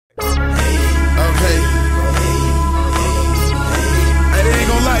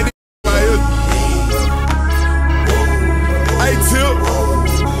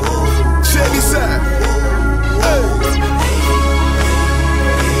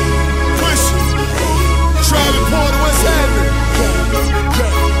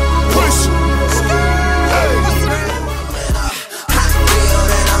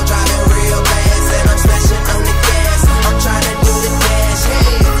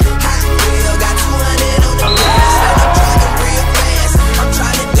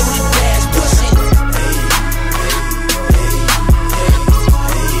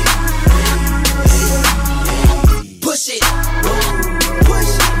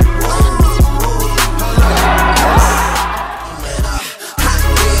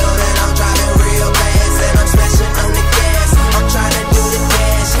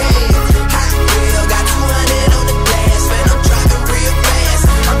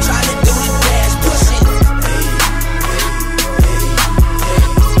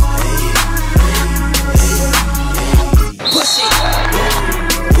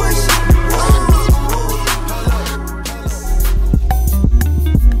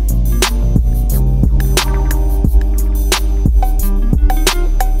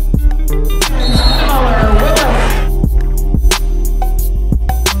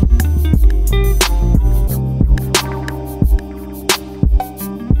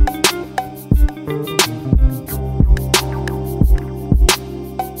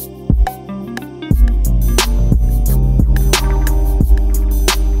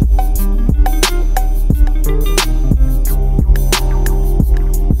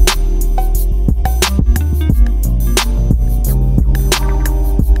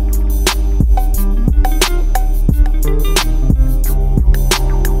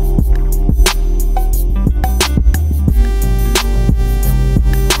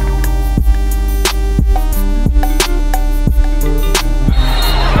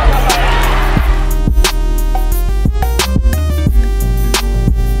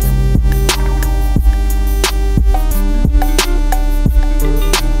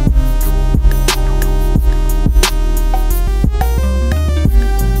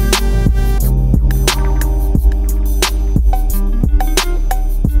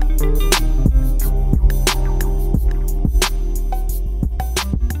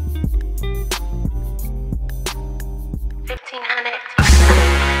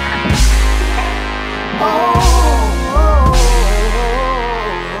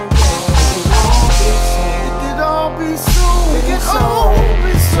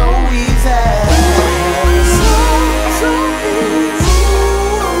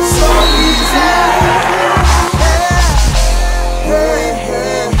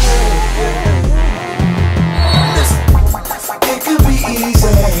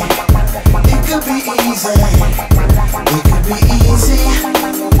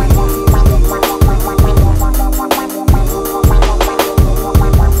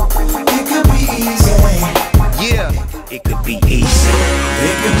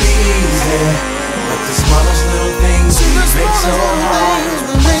It could be easy, but the smallest little things make so hard.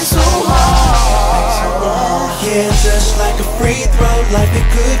 Yeah, just like a free throw, life it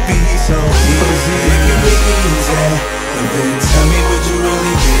could be so easy. It could be easy, but then tell me, would you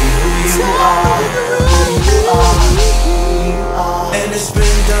really be who you are? And it's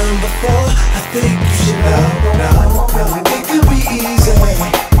been done before, I think you should know. It could be easy,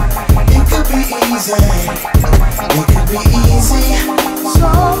 it could be easy, it could be easy.